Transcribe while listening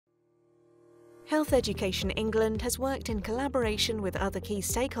Health Education England has worked in collaboration with other key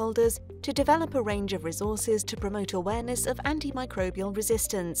stakeholders to develop a range of resources to promote awareness of antimicrobial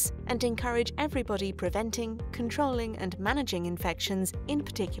resistance and encourage everybody preventing, controlling and managing infections, in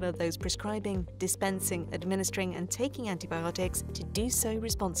particular those prescribing, dispensing, administering and taking antibiotics, to do so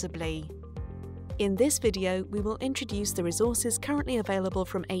responsibly. In this video, we will introduce the resources currently available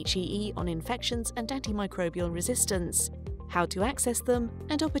from HEE on infections and antimicrobial resistance, how to access them,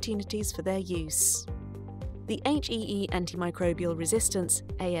 and opportunities for their use. The HEE Antimicrobial Resistance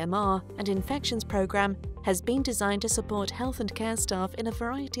 (AMR) and Infections Programme has been designed to support health and care staff in a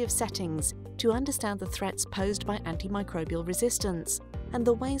variety of settings to understand the threats posed by antimicrobial resistance and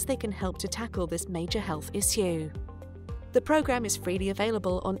the ways they can help to tackle this major health issue. The programme is freely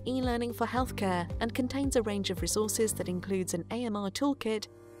available on e-learning for healthcare and contains a range of resources that includes an AMR toolkit,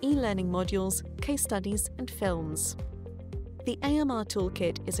 e-learning modules, case studies and films. The AMR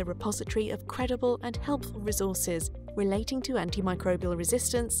Toolkit is a repository of credible and helpful resources relating to antimicrobial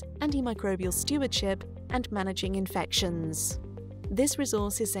resistance, antimicrobial stewardship, and managing infections. This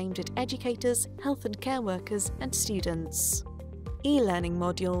resource is aimed at educators, health and care workers, and students. E-learning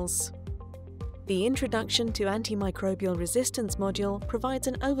modules. The Introduction to Antimicrobial Resistance module provides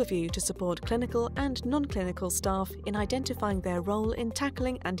an overview to support clinical and non-clinical staff in identifying their role in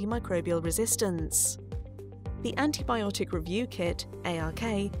tackling antimicrobial resistance. The Antibiotic Review Kit, ARK,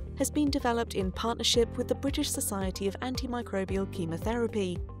 has been developed in partnership with the British Society of Antimicrobial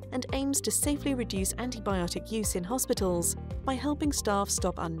Chemotherapy and aims to safely reduce antibiotic use in hospitals by helping staff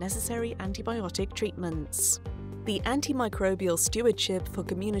stop unnecessary antibiotic treatments. The Antimicrobial Stewardship for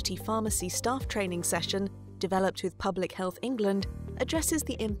Community Pharmacy staff training session, developed with Public Health England, addresses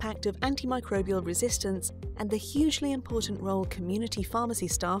the impact of antimicrobial resistance and the hugely important role community pharmacy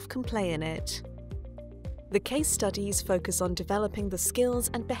staff can play in it. The case studies focus on developing the skills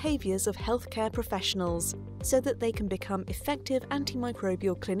and behaviours of healthcare professionals so that they can become effective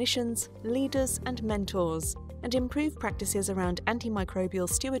antimicrobial clinicians, leaders and mentors, and improve practices around antimicrobial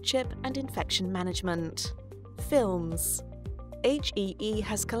stewardship and infection management. Films. HEE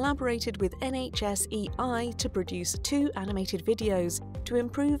has collaborated with NHS-EI to produce 2 animated videos to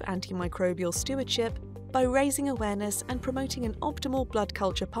improve antimicrobial stewardship by raising awareness and promoting an optimal blood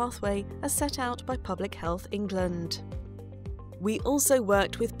culture pathway as set out by Public Health England. We also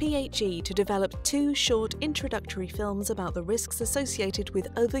worked with PHE to develop 2 short introductory films about the risks associated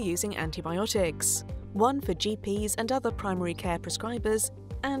with overusing antibiotics, one for GPs and other primary care prescribers,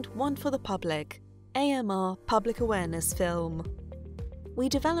 and one for the public, AMR Public Awareness Film. We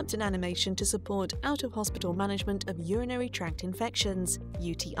developed an animation to support out-of-hospital management of urinary tract infections,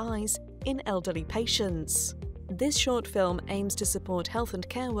 UTIs, in elderly patients. This short film aims to support health and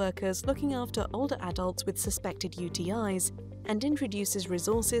care workers looking after older adults with suspected UTIs and introduces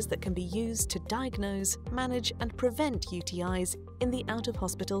resources that can be used to diagnose, manage and prevent UTIs in the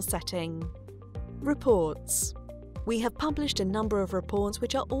out-of-hospital setting. Reports. We have published a number of reports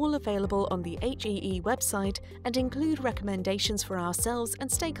which are all available on the HEE website and include recommendations for ourselves and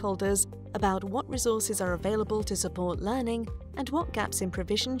stakeholders about what resources are available to support learning and what gaps in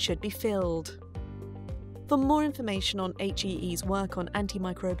provision should be filled. For more information on HEE's work on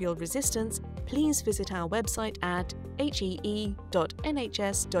antimicrobial resistance, please visit our website at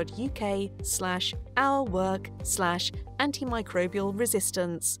hee.nhs.uk/our-work/antimicrobial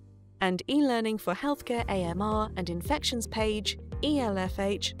resistance and e-learning for healthcare AMR and infections page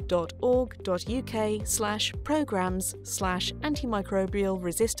elfh.org.uk/programs/antimicrobial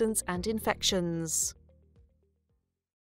resistance and infections.